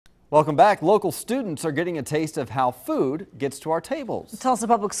Welcome back. Local students are getting a taste of how food gets to our tables. Tulsa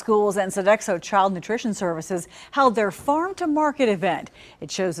Public Schools and Sodexo Child Nutrition Services held their Farm to Market event. It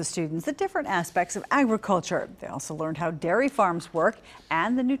shows the students the different aspects of agriculture. They also learned how dairy farms work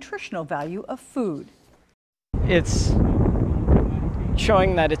and the nutritional value of food. It's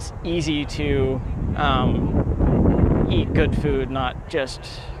showing that it's easy to eat good food, not just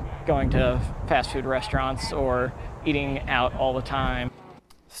going to fast food restaurants or eating out all the time.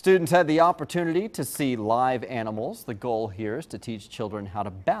 Students had the opportunity to see live animals. The goal here is to teach children how to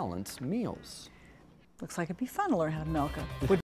balance meals. Looks like it'd be fun to learn how to milk a